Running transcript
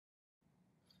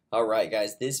Alright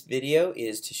guys, this video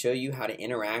is to show you how to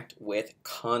interact with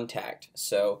Kontakt.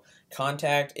 So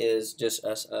Kontakt is just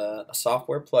a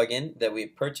software plugin that we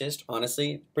purchased,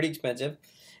 honestly, pretty expensive,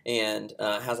 and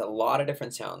has a lot of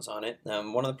different sounds on it.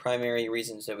 One of the primary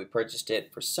reasons that we purchased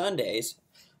it for Sundays,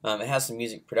 it has some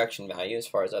music production value as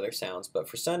far as other sounds, but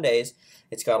for Sundays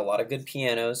it's got a lot of good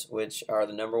pianos, which are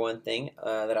the number one thing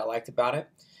that I liked about it.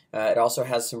 It also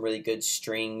has some really good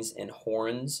strings and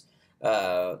horns,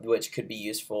 which could be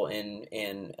useful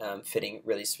in fitting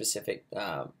really specific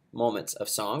moments of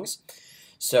songs.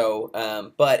 So,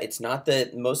 but it's not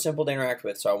the most simple to interact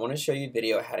with. So I want to show you a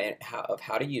video of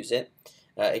how to use it.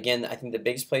 Again, I think the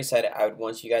biggest place I would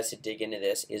want you guys to dig into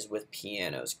this is with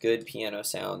pianos, good piano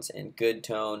sounds and good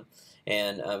tone,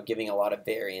 and giving a lot of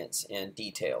variance and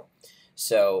detail.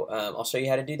 So I'll show you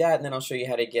how to do that, and then I'll show you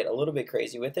how to get a little bit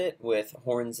crazy with it, with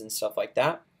horns and stuff like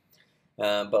that.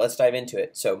 But let's dive into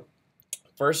it. So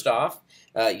first off,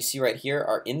 you see right here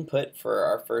our input for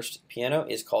our first piano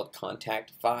is called Kontakt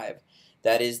 5.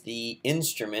 That is the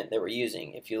instrument that we're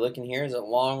using. If you look in here, there's a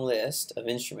long list of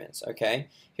instruments, okay?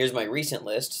 Here's my recent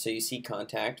list, so you see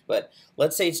Kontakt, but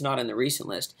let's say it's not in the recent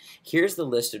list. Here's the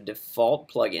list of default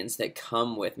plugins that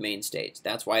come with Mainstage.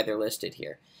 That's why they're listed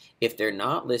here. If they're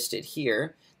not listed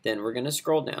here, then we're going to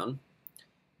scroll down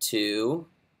to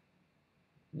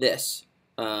this.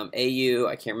 AU,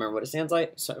 I can't remember what it stands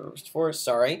like for,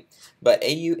 sorry, but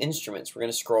AU Instruments. We're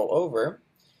going to scroll over.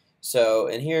 So,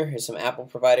 and here's some Apple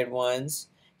provided ones.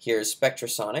 Here's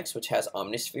Spectrasonics, which has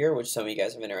Omnisphere, which some of you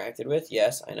guys have interacted with.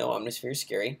 Yes, I know Omnisphere is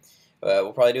scary.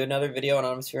 We'll probably do another video on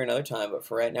Omnisphere another time, but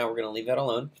for right now, we're going to leave that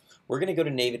alone. We're going to go to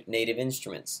native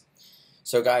instruments.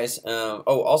 So guys, oh,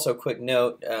 also quick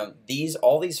note,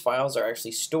 all these files are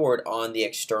actually stored on the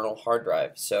external hard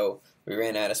drive. So we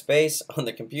ran out of space on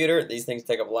the computer. These things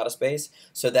take up a lot of space.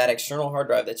 So that external hard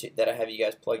drive that I have you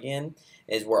guys plug in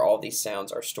is where all these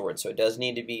sounds are stored. So it does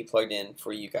need to be plugged in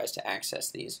for you guys to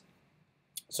access these.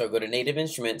 So go to native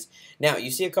instruments. Now you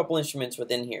see a couple instruments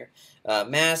within here.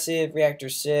 Massive, Reactor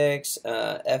 6,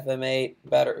 FM8,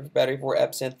 Battery 4,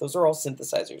 Epsynth. Those are all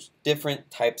synthesizers, different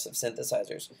types of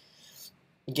synthesizers.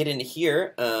 Get into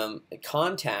here,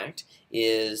 Kontakt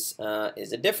is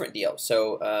a different deal.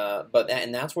 So,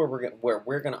 that's where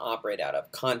we're gonna operate out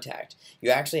of. Kontakt. You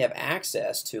actually have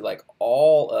access to like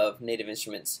all of native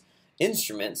instruments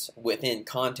within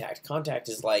Kontakt. Kontakt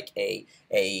is like a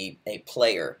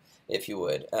player, if you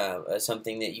would,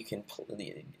 something that you can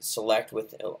select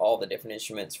with all the different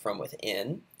instruments from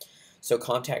within. So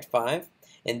Kontakt 5.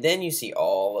 And then you see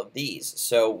all of these.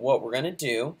 So what we're going to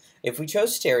do, if we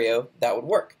chose stereo, that would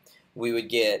work. We would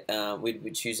get, we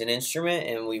would choose an instrument,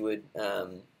 and we would,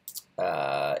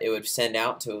 it would send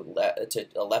out to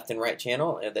a left and right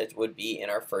channel, and that would be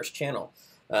in our first channel.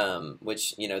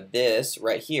 Which, you know, this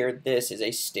right here, this is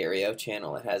a stereo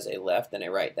channel. It has a left and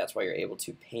a right. That's why you're able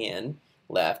to pan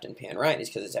left and pan right, is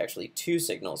because it's actually two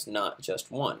signals, not just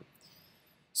one.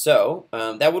 So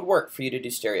that would work for you to do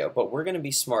stereo, but we're going to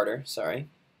be smarter. Sorry,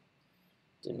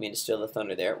 didn't mean to steal the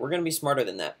thunder there. We're going to be smarter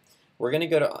than that. We're going to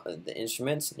go to the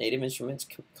instruments, native instruments,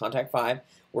 Kontakt 5.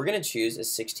 We're going to choose a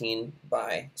 16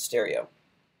 by stereo.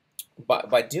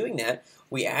 By doing that,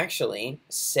 we actually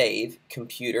save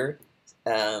computer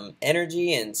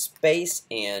energy and space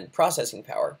and processing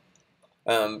power.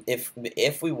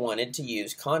 If we wanted to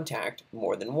use Kontakt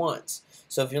more than once.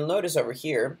 So if you'll notice over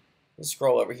here, let's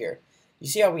scroll over here. You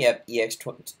see how we have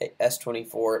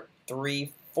S24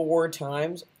 4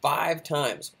 times, 5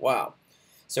 times. Wow.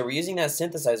 So we're using that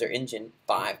synthesizer engine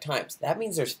 5 times. That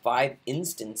means there's 5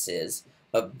 instances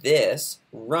of this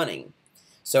running.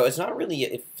 So it's not a really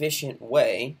efficient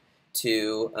way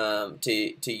to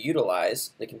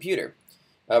utilize the computer.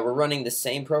 We're running the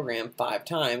same program 5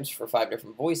 times for 5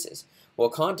 different voices.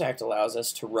 Well, Kontakt allows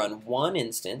us to run one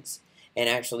instance and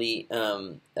actually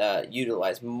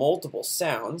utilize multiple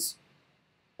sounds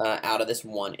out of this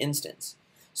one instance.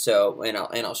 So, and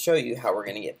I'll show you how we're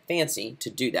going to get fancy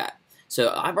to do that.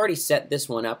 So I've already set this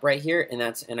one up right here, and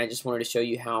I just wanted to show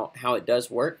you how it does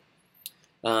work.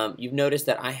 You've noticed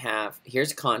that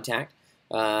here's Kontakt.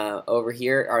 Over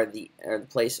here are the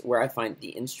place where I find the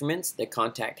instruments that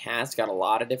Kontakt has. It's got a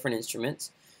lot of different instruments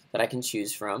that I can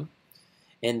choose from.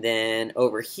 And then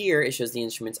over here, it shows the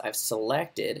instruments I've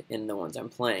selected in the ones I'm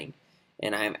playing.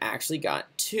 And I've actually got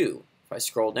 2. If I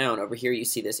scroll down over here, you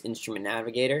see this instrument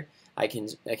navigator. I can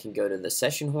go to the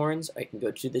session horns. I can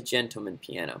go to the gentleman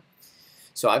piano.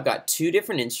 So I've got 2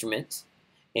 different instruments,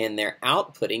 and they're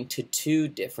outputting to 2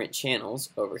 different channels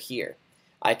over here.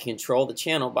 I control the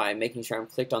channel by making sure I'm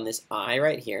clicked on this eye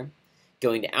right here,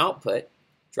 going to output,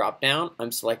 drop down.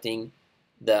 I'm selecting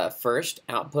the first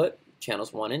output,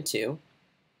 channels 1 and 2.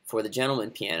 for the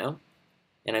gentleman piano,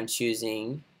 and I'm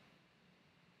choosing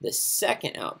the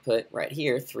second output right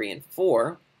here, 3 and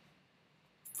 4,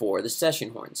 for the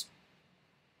session horns.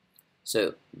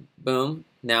 So boom,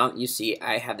 now you see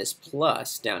I have this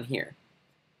plus down here.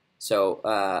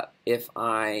 So if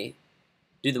I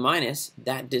do the minus,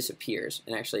 that disappears.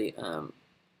 And actually,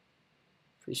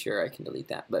 pretty sure I can delete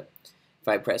that. But if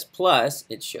I press plus,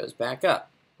 it shows back up.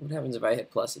 What happens if I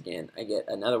hit plus again? I get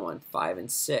another one, 5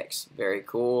 and 6. Very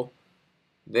cool.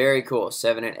 Very cool.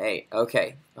 7 and 8.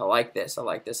 Okay, I like this. I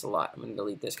like this a lot. I'm going to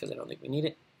delete this because I don't think we need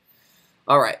it.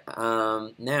 All right.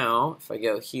 Now, if I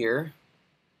go here.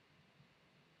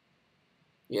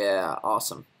 Yeah,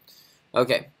 awesome.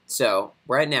 Okay, so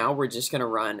right now we're just going to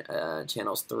run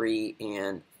channels 3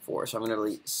 and 4. So I'm going to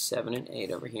delete 7 and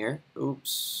 8 over here.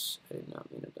 Oops, I did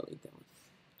not mean to delete that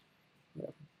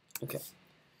one. Okay,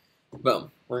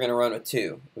 boom. We're going to run with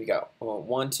 2. We got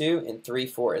 1, 2, and 3,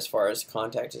 4 as far as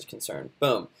contact is concerned.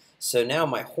 Boom. So now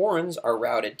my horns are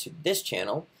routed to this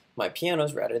channel. My piano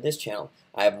is routed to this channel.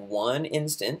 I have one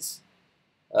instance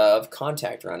of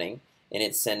contact running, and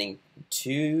it's sending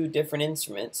 2 different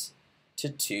instruments to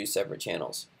 2 separate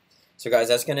channels. So guys,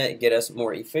 that's going to get us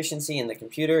more efficiency in the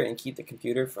computer and keep the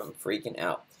computer from freaking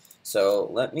out. So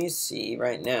let me see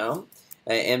right now.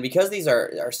 And because these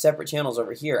are separate channels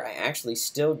over here, I actually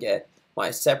still get my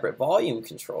separate volume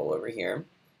control over here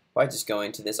by just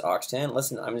going to this aux 10.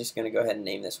 Listen, I'm just going to go ahead and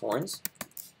name this horns.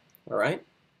 All right.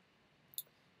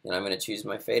 And I'm going to choose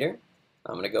my fader.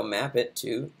 I'm going to go map it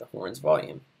to the horns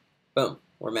volume. Boom,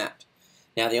 we're mapped.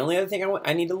 Now the only other thing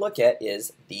I need to look at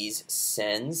is these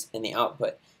sends and the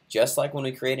output. Just like when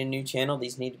we create a new channel,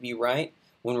 these need to be right.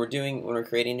 When we're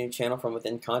creating a new channel from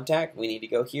within Kontakt, we need to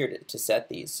go here to set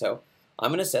these. So I'm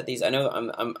going to set these. I know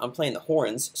I'm playing the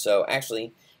horns, so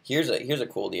actually here's a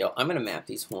cool deal. I'm going to map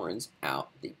these horns out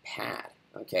the pad.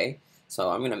 Okay, so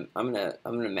I'm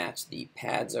gonna match the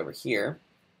pads over here.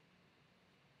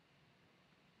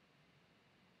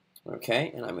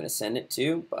 Okay, and I'm going to send it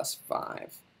to bus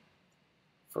 5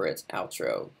 for its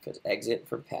outro, because exit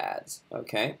for pads.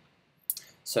 Okay,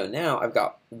 so now I've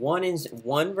got one instance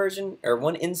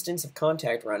of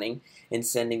Kontakt running and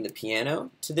sending the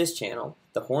piano to this channel,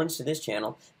 the horns to this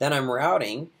channel. Then I'm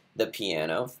routing the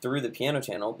piano through the piano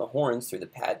channel, the horns through the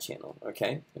pad channel. Okay,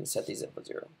 I'm going to set these at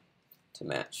 0 to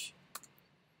match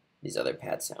these other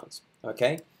pad sounds.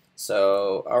 Okay,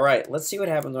 so all right, let's see what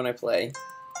happens when I play.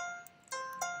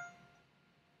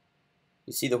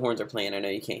 You see the horns are playing. I know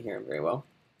you can't hear them very well.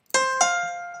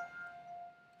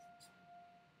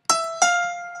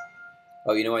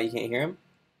 Oh, you know why you can't hear them?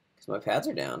 Because my pads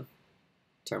are down.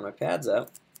 Turn my pads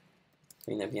up.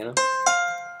 Bring that piano.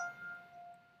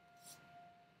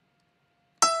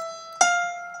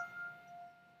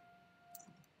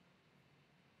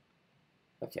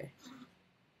 Okay.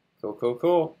 Cool, cool,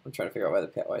 cool. I'm trying to figure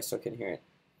out why I still couldn't hear it.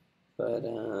 But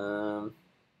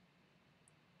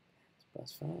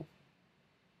bus 5.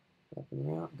 Up and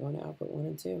route, going to output 1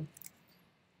 and 2.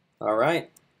 All right.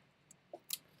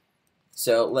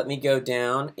 So let me go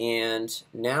down, and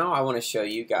now I want to show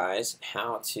you guys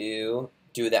how to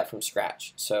do that from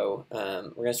scratch. So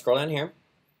we're going to scroll down here.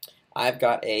 I've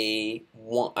got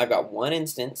one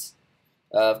instance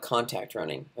of Kontakt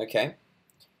running. Okay.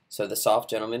 So the soft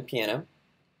gentleman piano.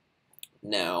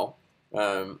 Now,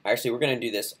 actually, we're going to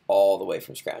do this all the way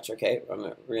from scratch. Okay. We're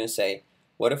going to say,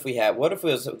 what if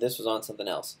this was on something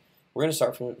else? We're going to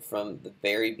start from the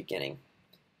very beginning.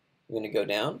 We're going to go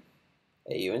down,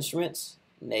 AU Instruments,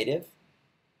 Native,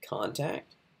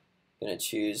 Kontakt. I'm going to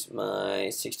choose my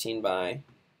 16 by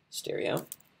stereo.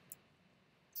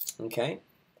 Okay.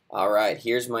 All right,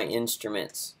 here's my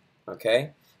instruments. Okay.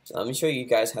 So let me show you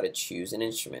guys how to choose an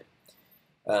instrument.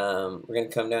 We're going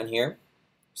to come down here.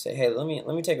 Say, hey, let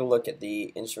me take a look at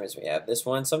the instruments we have. This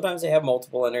one, sometimes they have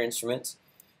multiple under instruments.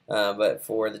 But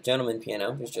for the gentleman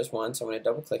piano, there's just one, so I'm going to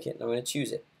double click it and I'm going to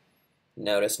choose it.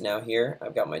 Notice now here,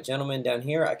 I've got my gentleman down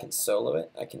here. I can solo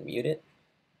it, I can mute it.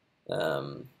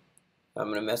 I'm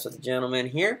going to mess with the gentleman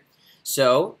here.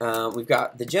 So we've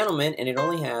got the gentleman, and it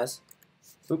only has,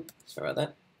 oops, sorry about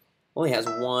that, only has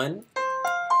one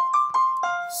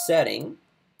setting,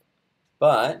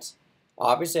 but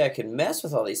obviously I could mess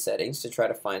with all these settings to try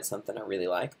to find something I really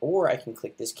like, or I can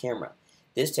click this camera.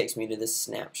 This takes me to the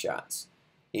snapshots.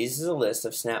 This is a list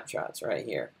of snapshots right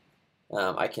here.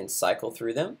 I can cycle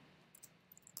through them.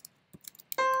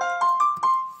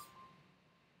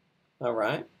 All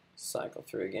right, cycle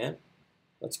through again.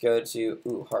 Let's go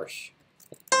to, harsh.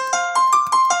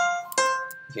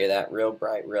 Hear that? Real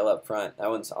bright, real up front. That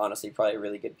one's honestly probably a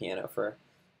really good piano for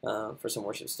some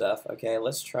worship stuff. Okay,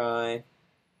 let's try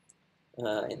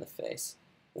in the face.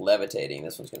 Levitating.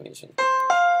 This one's going to be interesting.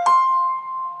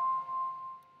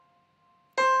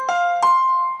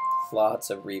 Lots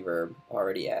of reverb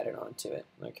already added onto it.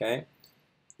 Okay.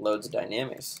 Loads of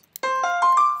dynamics.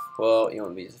 Well, you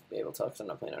won't be able to tell because I'm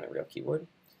not playing on a real keyboard.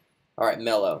 All right,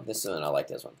 mellow. This is one. I like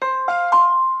this one.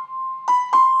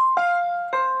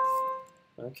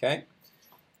 Okay.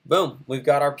 Boom. We've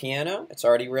got our piano. It's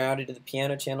already routed to the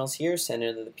piano channels here. Send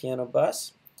it to the piano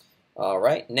bus. All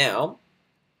right. Now,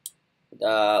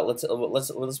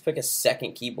 let's pick a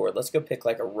second keyboard. Let's go pick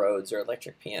like a Rhodes or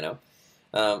electric piano.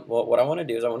 Well, what I want to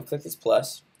do is I want to click this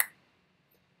plus.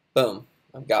 Boom.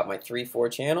 I've got my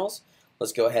 3-4 channels.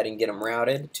 Let's go ahead and get them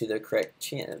routed to the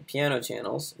correct piano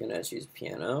channels. I'm going to choose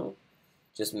piano.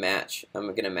 Just match. I'm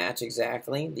going to match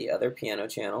exactly the other piano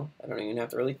channel. I don't even have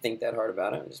to really think that hard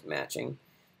about it. I'm just matching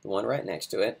the one right next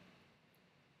to it.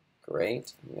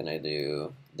 Great. I'm going to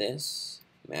do this.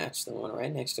 Match the one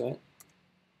right next to it.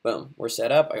 Boom. We're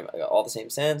set up. I got all the same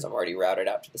sends. I'm already routed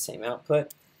out to the same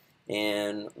output.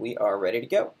 And we are ready to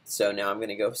go. So now I'm going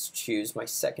to go choose my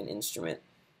second instrument.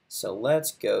 So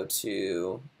let's go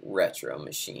to Retro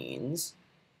Machines.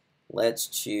 Let's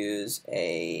choose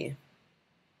a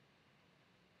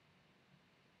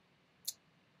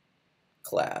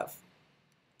clav.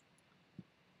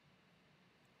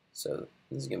 So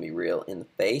this is going to be real in the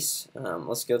face.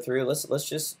 Let's go through. Let's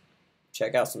just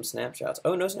check out some snapshots.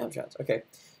 Oh, no snapshots. Okay.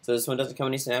 So this one doesn't come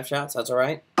any snapshots. That's all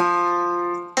right.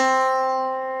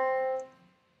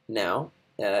 Now,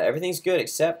 everything's good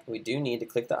except we do need to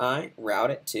click the I,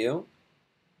 route it to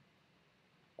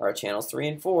our channels 3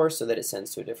 and 4 so that it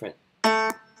sends to a different.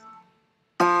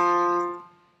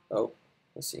 Oh,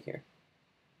 let's see here.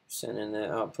 Sending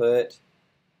the output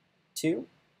 2.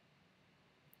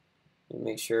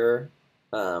 Make sure.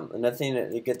 A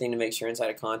good thing to make sure inside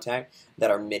of Kontakt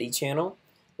that our MIDI channel.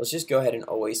 Let's just go ahead and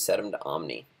always set them to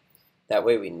Omni. That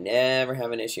way we never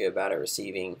have an issue about it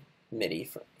receiving MIDI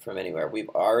from anywhere. We've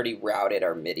already routed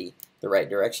our MIDI the right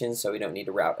direction, so we don't need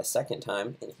to route a second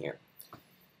time in here.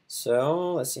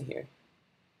 So let's see here.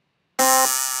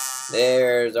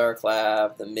 There's our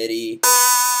clav. The MIDI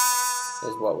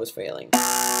is what was failing.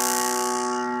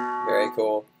 Very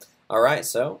cool. All right,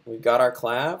 so we've got our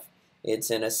clav. It's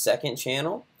in a second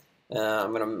channel.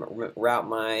 I'm going to route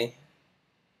my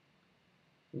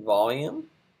volume.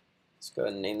 Let's go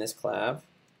ahead and name this clav.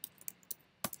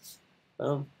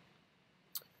 Boom.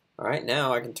 All right,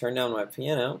 now I can turn down my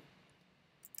piano.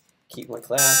 Keep my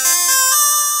clav.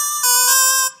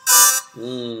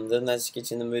 Doesn't that just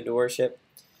get you in the mood to worship?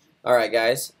 All right,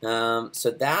 guys.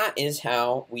 So that is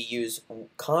how we use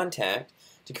Kontakt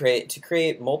to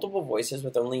create multiple voices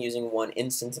with only using one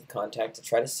instance of Kontakt to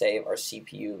try to save our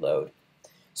CPU load.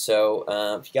 So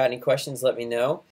if you got any questions, let me know.